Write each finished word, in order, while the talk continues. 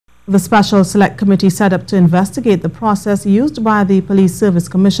The Special Select Committee set up to investigate the process used by the Police Service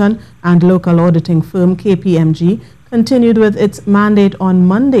Commission and local auditing firm KPMG continued with its mandate on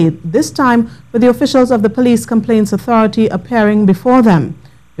Monday, this time with the officials of the Police Complaints Authority appearing before them.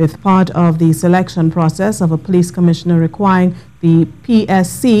 With part of the selection process of a police commissioner requiring the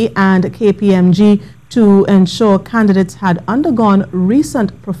PSC and KPMG to ensure candidates had undergone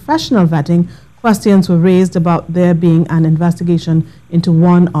recent professional vetting, questions were raised about there being an investigation into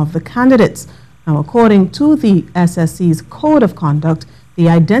one of the candidates. Now, according to the SSC's Code of Conduct, the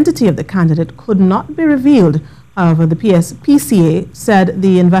identity of the candidate could not be revealed. However, the PCA said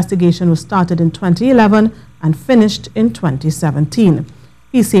the investigation was started in 2011 and finished in 2017.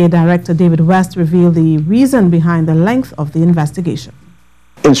 PCA Director David West revealed the reason behind the length of the investigation.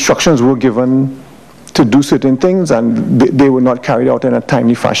 Instructions were given to do certain things and they were not carried out in a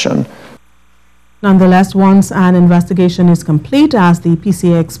timely fashion. Nonetheless, once an investigation is complete, as the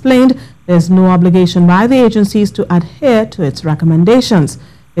PCA explained, there's no obligation by the agencies to adhere to its recommendations.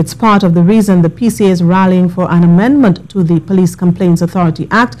 It's part of the reason the PCA is rallying for an amendment to the Police Complaints Authority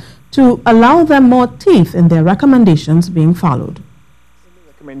Act to allow them more teeth in their recommendations being followed. In the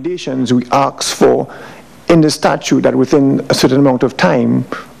recommendations, we ask for, in the statute, that within a certain amount of time,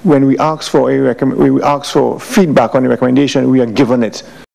 when we ask for feedback on the recommendation, we are given it.